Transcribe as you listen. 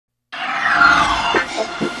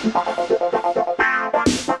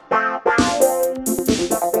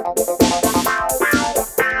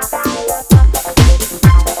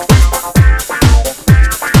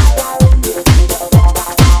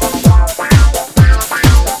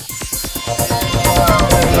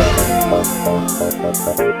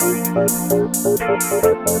Hi,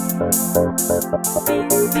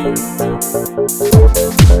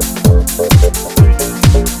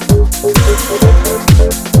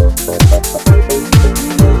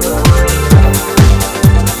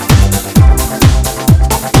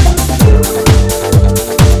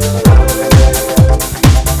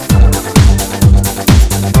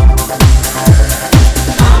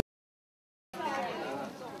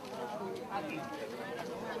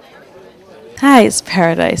 it's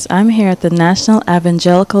Paradise. I'm here at the National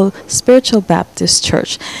Evangelical Spiritual Baptist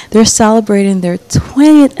Church. They're celebrating their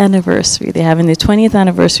 20th anniversary. They're having their 20th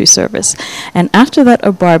anniversary service. And after that,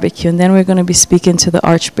 a barbecue. And then we're going to be speaking to the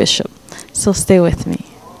Archbishop. So stay with me.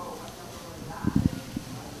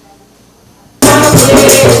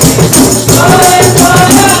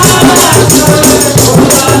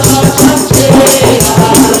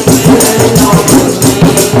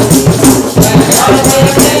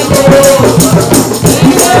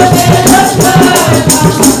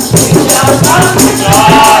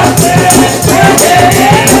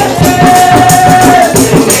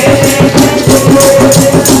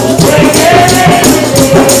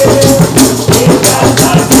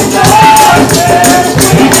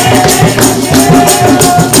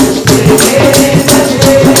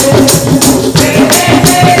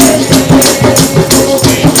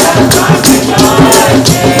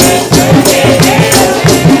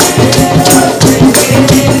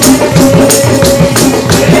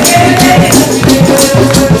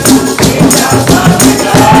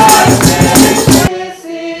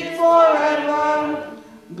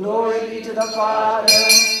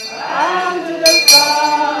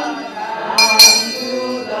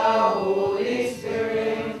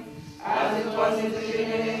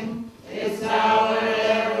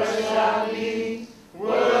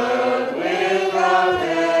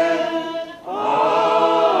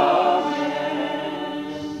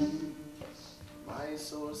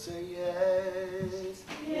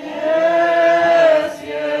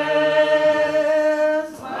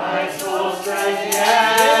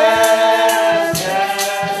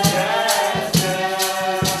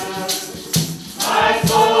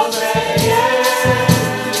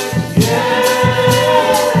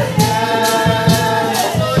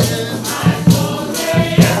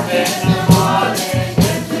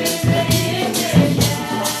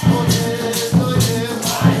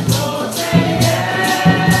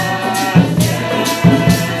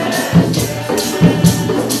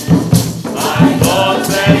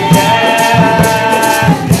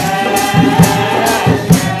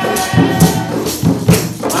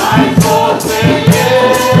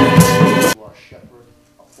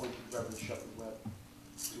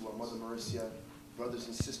 Brothers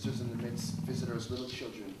and sisters in the midst, visitors, little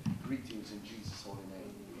children, greetings in Jesus' holy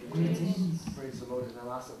name. Greetings. Praise the Lord. And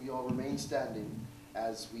I'll ask that we all remain standing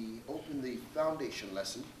as we open the foundation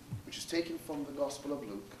lesson, which is taken from the Gospel of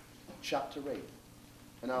Luke, chapter 8.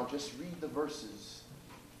 And I'll just read the verses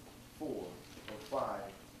 4 to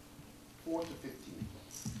 15.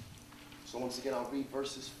 So once again, I'll read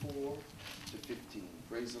verses 4 to 15.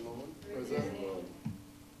 Praise the Lord. Praise the Lord.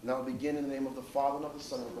 And I'll begin in the name of the Father, and of the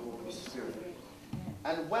Son, and of the Holy Spirit.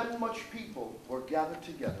 And when much people were gathered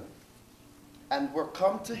together, and were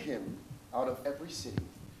come to him out of every city,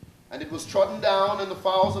 and it was trodden down, and the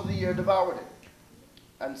fowls of the air devoured it,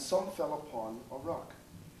 and some fell upon a rock.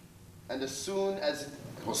 And as soon as it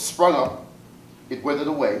was sprung up, it withered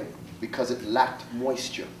away, because it lacked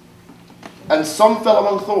moisture. And some fell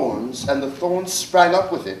among thorns, and the thorns sprang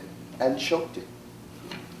up with it, and choked it.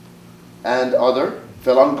 And other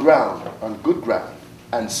fell on ground, on good ground,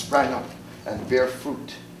 and sprang up, and bare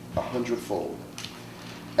fruit 100-fold.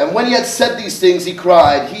 And when he had said these things, he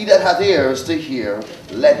cried, He that hath ears to hear,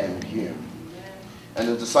 let him hear. And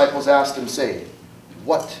the disciples asked him, saying,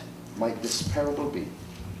 What might this parable be?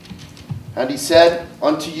 And he said,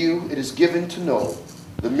 Unto you it is given to know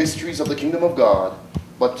the mysteries of the kingdom of God,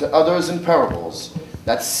 but to others in parables,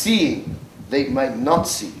 that seeing they might not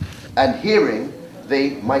see, and hearing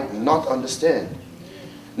they might not understand.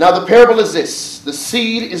 Now the parable is this: the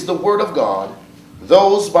seed is the word of God.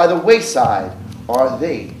 Those by the wayside are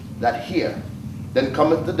they that hear. Then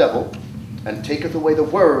cometh the devil, and taketh away the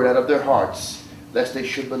word out of their hearts, lest they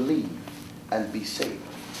should believe and be saved.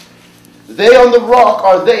 They on the rock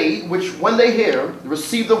are they which, when they hear,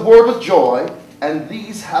 receive the word with joy, and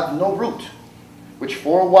these have no root, which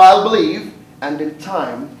for a while believe, and in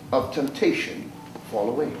time of temptation fall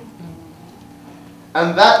away.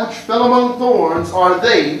 And that which fell among thorns are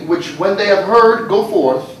they which, when they have heard, go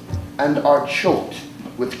forth, and are choked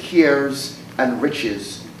with cares and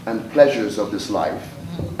riches and pleasures of this life,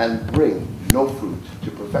 and bring no fruit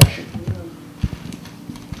to perfection.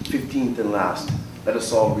 15th and last. Let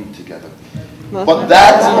us all read together. But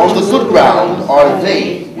that on the good ground are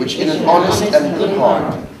they which in an honest and good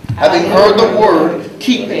heart, having heard the word,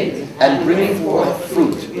 keep it, and bring forth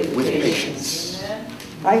fruit with patience.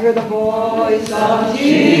 I hear the voice of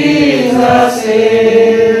Jesus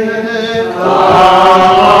say,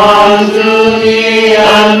 come unto me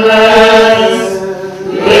and rest.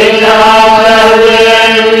 Lay down the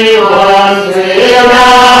weary ones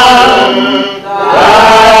around,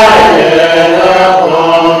 thy head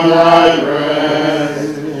upon thy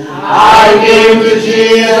breast. I came to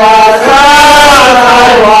Jesus as I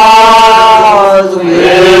was,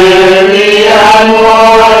 weary and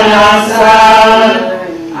worn and sad.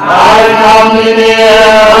 I come near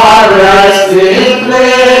a resting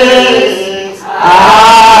place,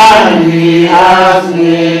 and He has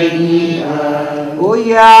made me glad. Oh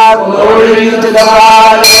yeah, glory be to the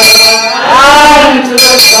Father, and to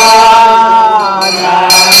the Son,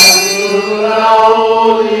 and to the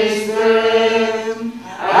Holy Spirit,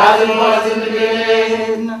 as it was in the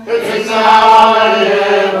beginning, is now, and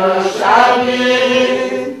ever shall be,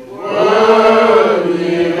 world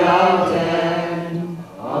without end.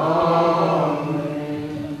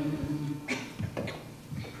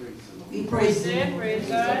 We praise Him. Praise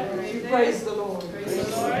the Lord. Praise the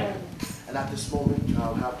Lord. And at this moment,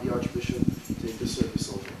 I'll have the Archbishop take the service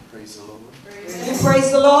over. Praise the Lord. We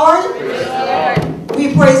praise the Lord.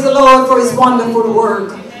 We praise the Lord for His wonderful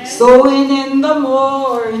work. Sowing in the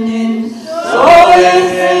morning, sowing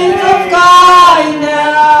seeds of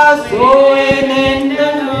kindness, sowing in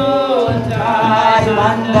the noontime,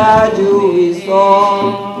 and the dewy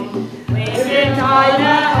song. With the time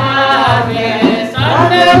of harvest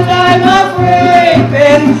and the time of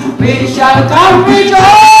reaping, we shall come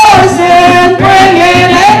rejoicing,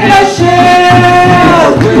 bringing in the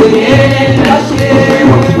shield, bringing in the shield,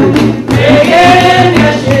 bringing in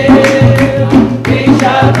the shield. We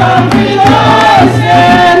shall come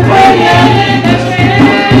rejoicing, bringing in the shield,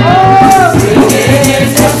 bringing in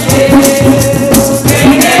the shield,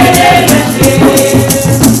 bringing in the shield.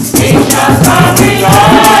 We shall come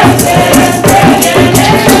rejoicing, bringing in the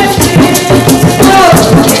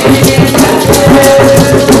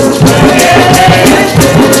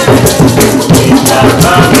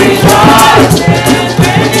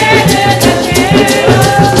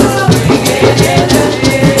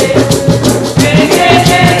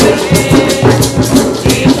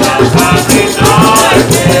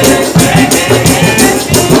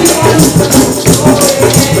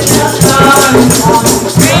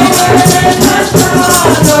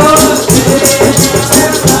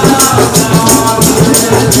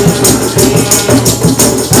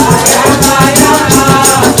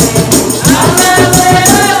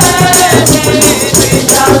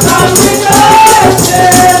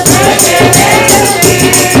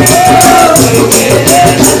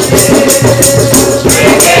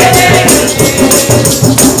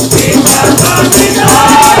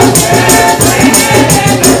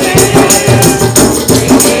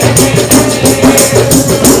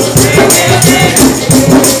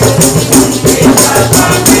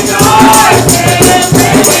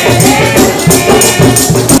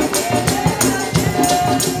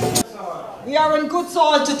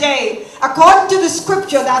according to the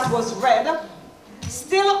scripture that was read,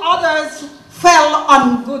 still others fell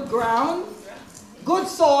on good ground, good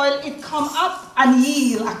soil. It come up and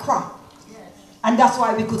yield a crop. And that's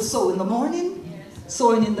why we could sow in the morning,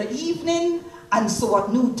 sowing in the evening, and sow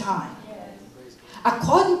at noontime.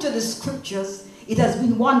 According to the scriptures, it has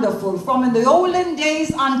been wonderful. From in the olden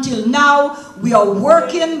days until now, we are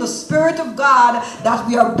working the Spirit of God, that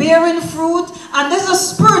we are bearing fruit, and this is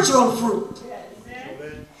spiritual fruit.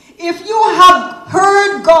 If you have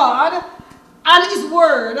heard God and His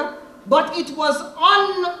word, but it was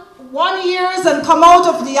on one ears and come out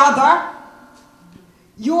of the other,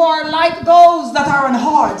 you are like those that are on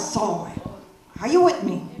hard soil. Are you with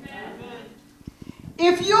me?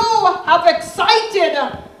 If you have excited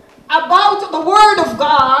about the word of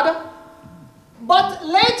God, but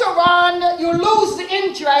later on you lose the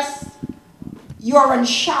interest, you are on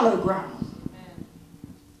shallow ground.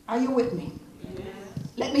 Are you with me?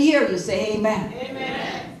 Let me hear you say amen.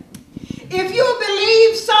 Amen. If you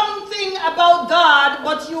believe something about God,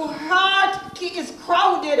 but your heart is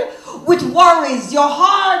crowded with worries, your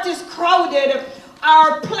heart is crowded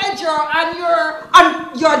our pleasure and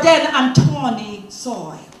your dead and thorny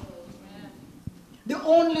soil. The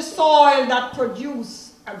only soil that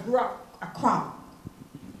produces a crop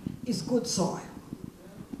is good soil.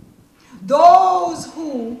 Those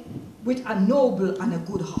who with a noble and a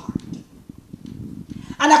good heart.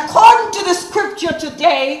 And according to the scripture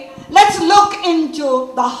today, let's look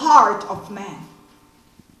into the heart of man.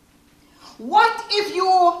 What if you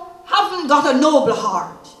haven't got a noble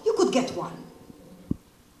heart? You could get one.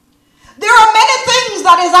 There are many things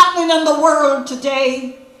that is happening in the world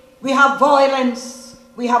today. We have violence,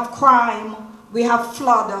 we have crime, we have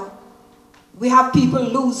flood, we have people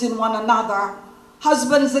losing one another,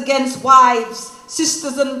 husbands against wives,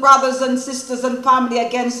 sisters and brothers and sisters and family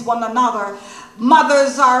against one another.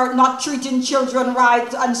 Mothers are not treating children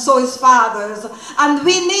right, and so is fathers. And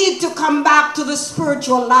we need to come back to the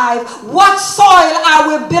spiritual life. What soil are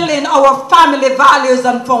we building our family values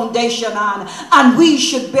and foundation on? And we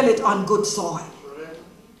should build it on good soil.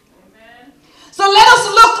 So let us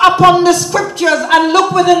look upon the scriptures and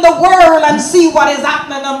look within the world and see what is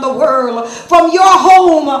happening in the world. From your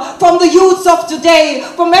home, from the youths of today,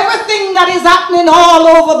 from everything that is happening all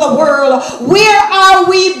over the world. Where are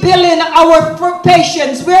we building our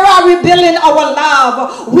patience? Where are we building our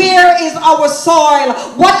love? Where is our soil?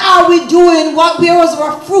 What are we doing? Where is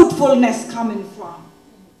our fruitfulness coming from?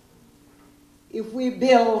 If we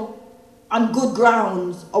build on good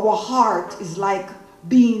grounds, our heart is like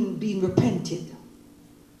being repented.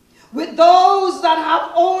 With those that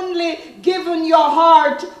have only given your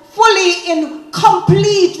heart fully in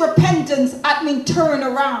complete repentance, that means turn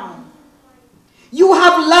around. You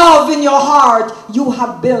have love in your heart. You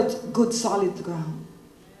have built good solid ground.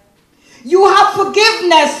 You have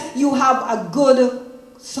forgiveness. You have a good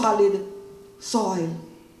solid soil.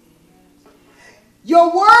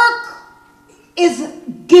 Your work is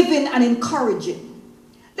giving and encouraging.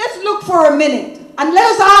 Let's look for a minute and let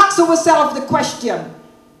us ask ourselves the question.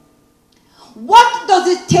 What does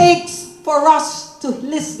it take for us to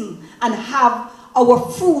listen and have our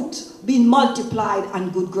fruit being multiplied on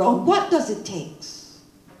good ground? What does it take?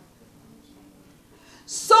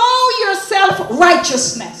 Sow your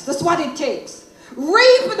self-righteousness. That's what it takes.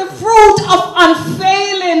 Reap the fruit of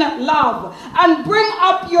unfailing love and bring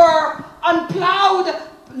up your unplowed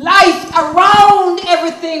life around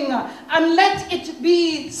everything and let it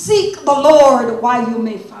be seek the Lord while you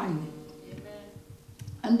may find it. Amen.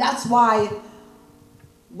 And that's why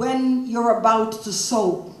when you're about to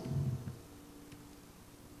sow,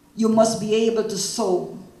 you must be able to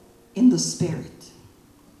sow in the Spirit.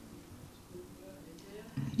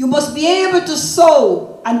 You must be able to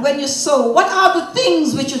sow, and when you sow, what are the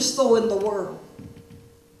things which you sow in the world?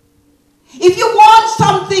 If you want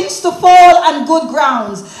some things to fall on good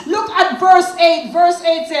grounds, look at verse 8. Verse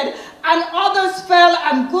 8 said, and others fell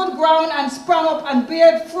on good ground and sprung up and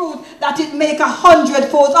bare fruit that it make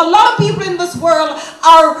 100-fold. A lot of people in this world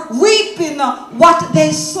are reaping what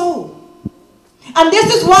they sow. And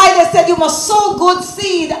this is why they said you must sow good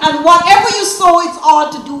seed, and whatever you sow, it's all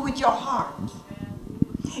to do with your heart.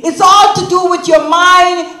 It's all to do with your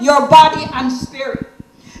mind, your body, and spirit.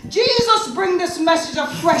 Jesus brings this message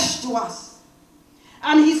afresh to us.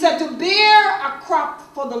 And he said to bear a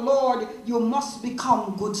crop for the Lord, you must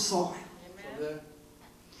become good soil.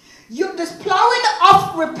 This plowing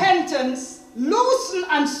of repentance loosen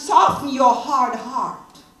and soften your hard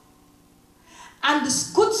heart. And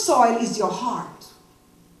this good soil is your heart.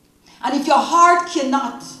 And if your heart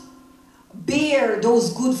cannot bear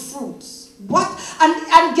those good fruits,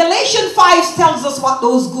 and Galatians 5 tells us what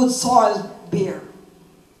those good soils bear.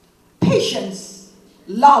 Patience,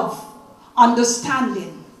 love,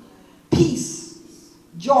 understanding, peace,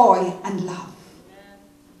 joy, and love.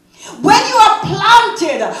 When you are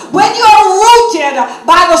planted, when you are rooted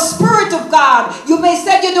by the Spirit of God, you may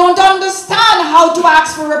say you don't understand how to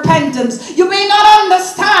ask for repentance. You may not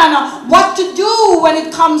understand what to do when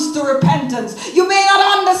it comes to repentance. You may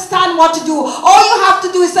not understand what to do. All you have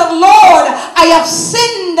to do is say, Lord, I have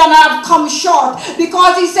sinned and I have come short.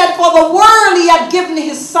 Because he said, for the world he had given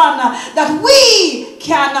his Son that we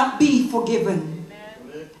can be forgiven.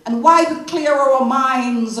 And why we clear our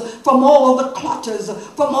minds from all the clutters,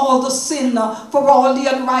 from all the sin, from all the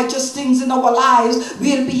unrighteous things in our lives,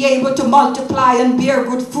 we'll be able to multiply and bear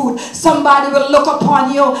good fruit. Somebody will look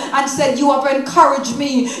upon you and say, you have encouraged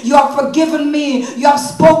me, you have forgiven me, you have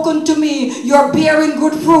spoken to me, you're bearing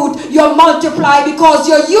good fruit, you're multiplying because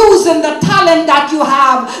you're using the talent that you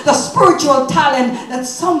have, the spiritual talent, that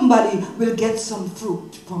somebody will get some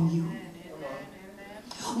fruit from you.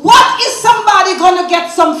 What is somebody going to get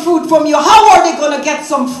some fruit from you? How are they going to get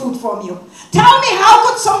some fruit from you? Tell me, how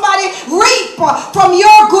could somebody reap from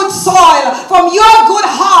your good soil, from your good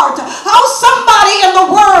heart? How somebody in the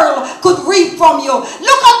world could reap from you?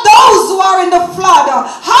 Look at those who are in the flood.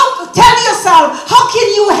 Tell yourself, how can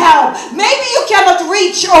you help? Maybe you cannot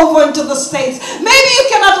reach over into the States. Maybe you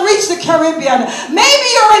cannot reach the Caribbean. Maybe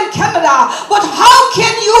you're in Canada. But how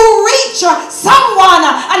can you reach someone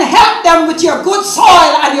and help them with your good soil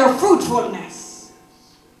and your fruitfulness.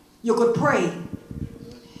 You could pray.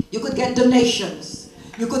 You could get donations.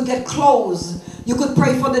 You could get clothes. You could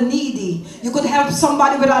pray for the needy. You could help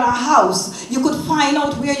somebody without a house. You could find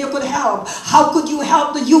out where you could help. How could you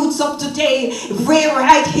help the youths of today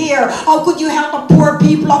right here? How could you help the poor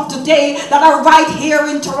people of today that are right here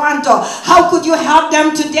in Toronto? How could you help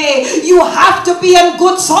them today? You have to be in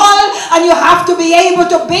good soil, and you have to be able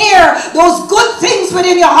to bear those good things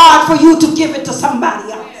within your heart for you to give it to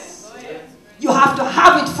somebody else. You have to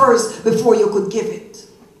have it first before you could give it.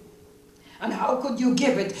 And how could you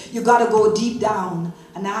give it? You got to go deep down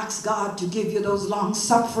and ask God to give you those long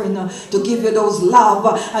suffering, to give you those love,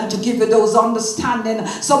 and to give you those understanding.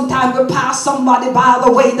 Sometimes we pass somebody by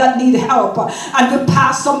the way that need help, and we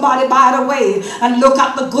pass somebody by the way and look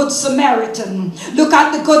at the Good Samaritan. Look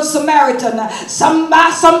at the Good Samaritan.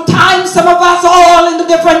 Sometimes some of us all in the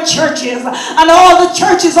different churches and all the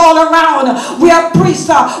churches all around, we are priests,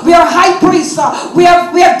 we are high priests, we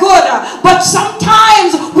are good, but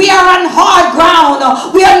sometimes we are on hard ground.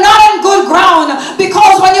 We are not on good ground, because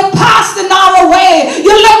when you pass the narrow way, you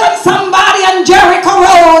look at somebody on Jericho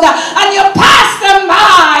Road and you pass them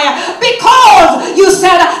by because you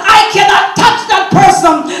said, I cannot touch that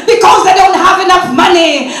person because they don't have enough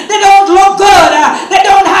money, they don't look good, they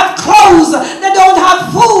don't have clothes, they don't have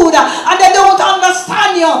food, and they don't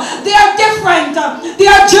understand you. They are different. They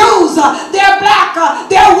are Jews, they are black,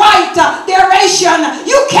 they are white, they are Asian.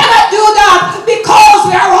 You cannot do that, because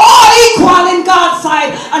we are all equal in God's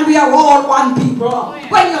sight, and we are all one people.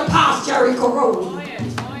 When you pass Jericho Road,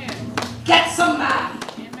 get somebody.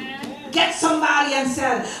 Get somebody and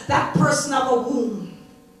say, that person have a wound.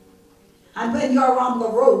 And when you're on the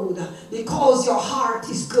road, because your heart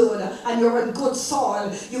is good and you're in good soil,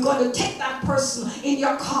 you're going to take that person in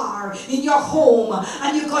your car, in your home,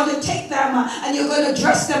 and you're going to take them and you're going to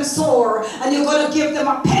dress them sore, and you're going to give them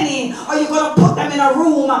a penny, or you're going to put them in a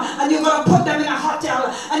room, and you're going to put them in a hotel,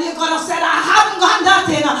 and you're going to say, I haven't got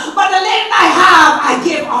nothing, but the little I have, I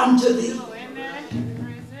give unto thee.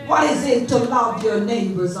 What is it to love your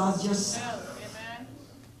neighbors as yourself?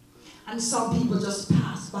 And some people just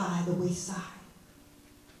pass by the wayside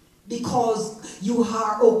because you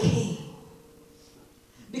are okay,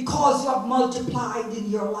 because you have multiplied in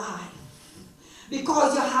your life,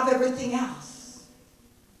 because you have everything else.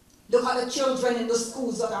 Look at the children in the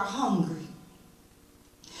schools that are hungry.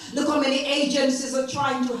 Look how many agencies are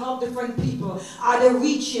trying to help different people. Are they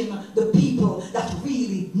reaching the people that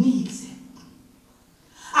really needs it?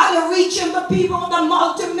 Are they reaching the people with the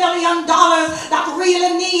multi-million dollars that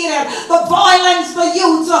really need it? The violence, the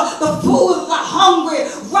youth, the food, the hungry.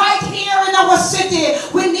 Right here in our city,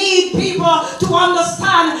 we need people to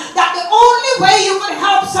understand that the only way you can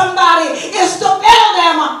help somebody is to build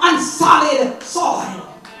them on solid soil.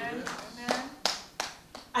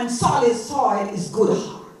 And solid soil is good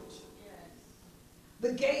heart.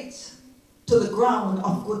 The gate to the ground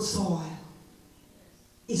of good soil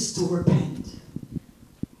is to repent.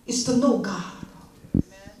 Is to know God.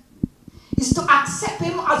 Is to accept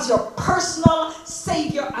Him as your personal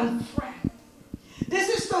Savior and friend. This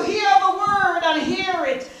is to hear the word and hear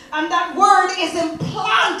it, and that word is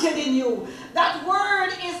implanted in you. That word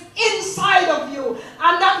is inside of you,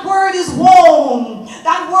 and that word is warm.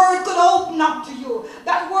 That word could open up to you.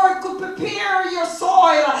 That word could prepare your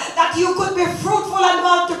soil, that you could be fruitful and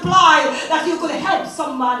multiply, that you could help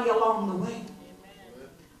somebody along the way.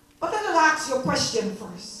 But let us ask you a question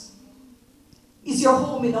first. Is your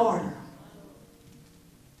home in order?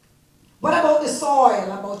 What about the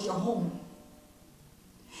soil about your home?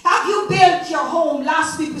 Have you built your home?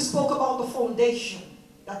 Last week we spoke about the foundation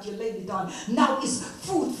that you laid it on. Now it's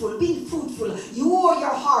fruitful, being fruitful. You or your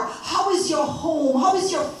heart. How is your home? How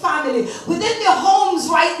is your family? Within your homes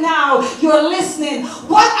right now, you're listening.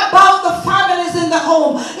 What about the families in the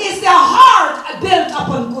home? Is their heart built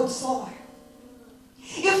upon good soil?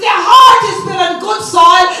 If their heart is built on good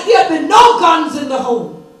soil, there'll be no guns in the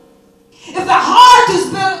home. If the heart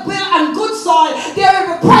is built on good soil, there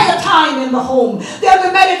will be prayer time in the home. There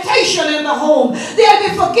will be meditation in the home. There will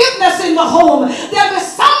be forgiveness in the home. There will be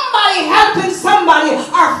somebody helping somebody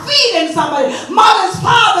or feeding somebody. Mothers,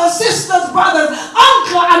 fathers, sisters, brothers,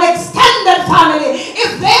 uncle, and extended family.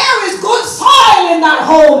 If there is good soil in that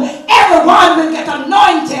home, everyone will get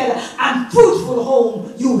anointed, and fruitful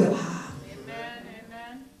home you will have.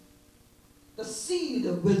 The seed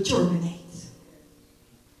will germinate.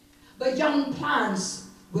 The young plants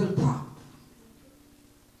will crop.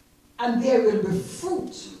 And there will be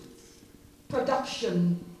fruit,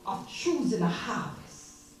 production of choosing a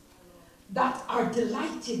harvest that are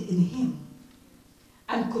delighted in Him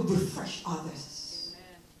and could refresh others.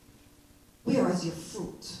 Where is your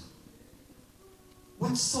fruit?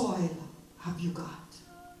 What soil have you got?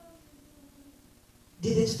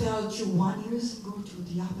 Did it fall through one years and go to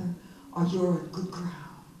the other? Or you're in good ground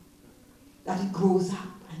that it grows up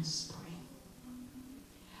and spring?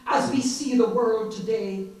 As we see the world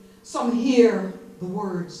today, some hear the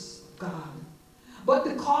words of God, but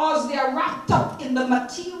because they are wrapped up in the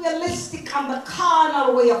materialistic and the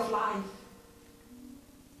carnal way of life,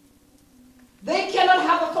 they cannot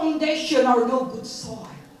have a foundation or no good soil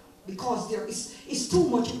because there is too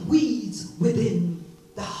much weeds within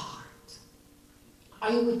the heart.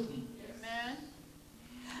 Are you with me? Amen.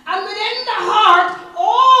 And within the heart,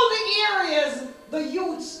 all the areas the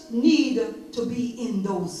youths need to be in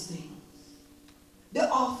those things. The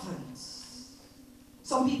orphans.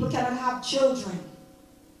 Some people cannot have children.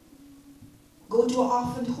 Go to an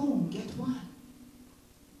orphaned home, get one.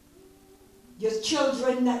 There's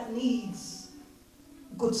children that needs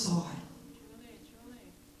good soil.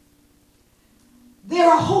 They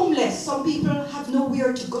are homeless. Some people have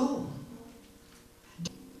nowhere to go.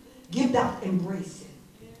 Give that, embrace it.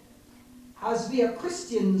 As we are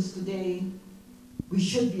Christians today, we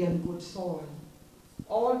should be on good soil.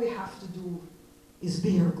 All we have to do is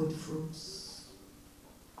bear good fruits.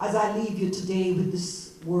 As I leave you today with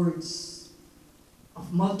these words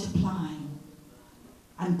of multiplying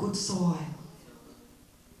and good soil,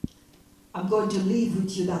 I'm going to leave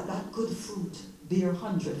with you that good fruit bear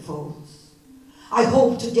 100-fold. I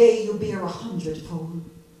hope today you bear 100-fold.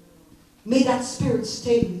 May that spirit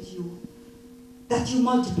stay with you, that you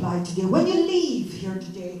multiply today. When you leave here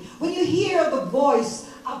today, when you hear the voice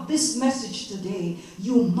of this message today,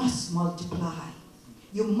 you must multiply.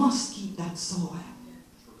 You must keep that soil.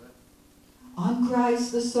 On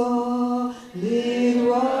Christ the solid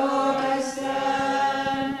rock I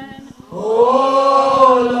stand.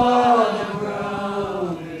 Oh Lord, the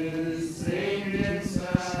ground is sinking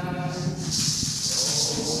sand.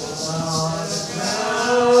 Oh, the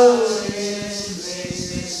ground is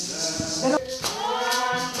sinking sand.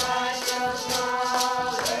 On Christ the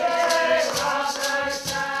solid rock I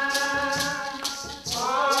stand. Oh,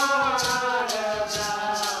 the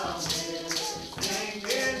ground is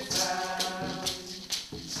sinking sand.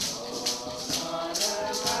 Oh, the ground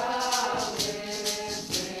is sinking sand.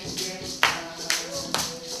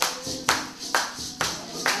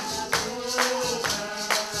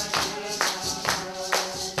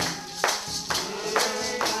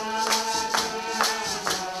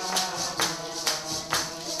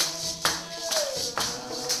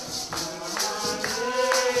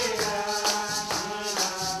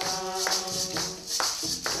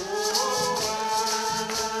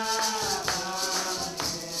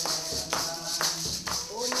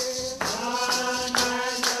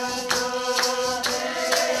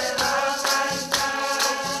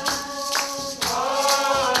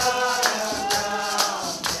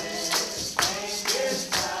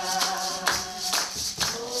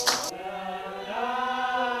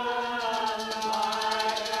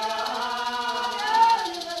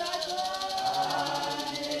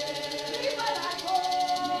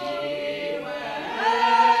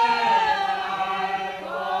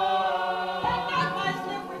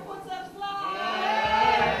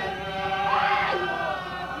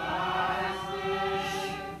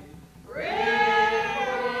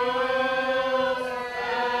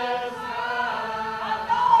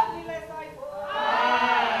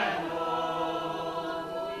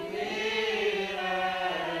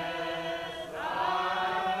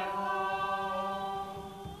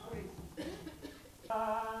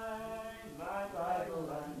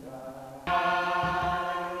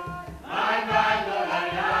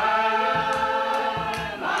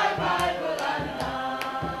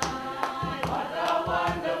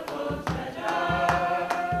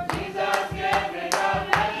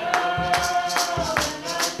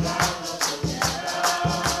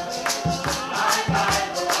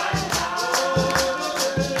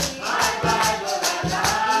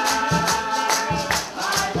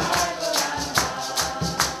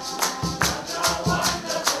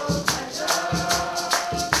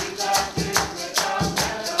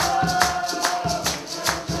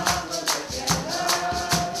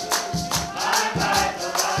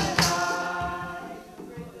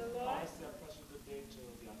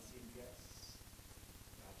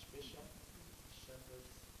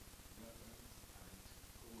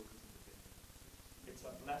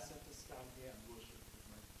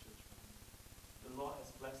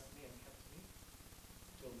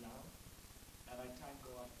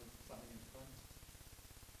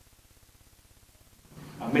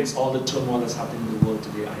 Amidst all the turmoil that's happening in the world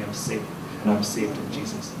today, I am safe and I'm saved in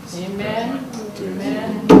Jesus' name. Amen.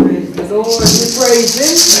 Amen. Praise the Lord. We praise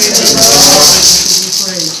Him. Praise the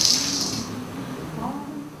Lord.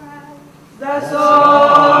 That's all.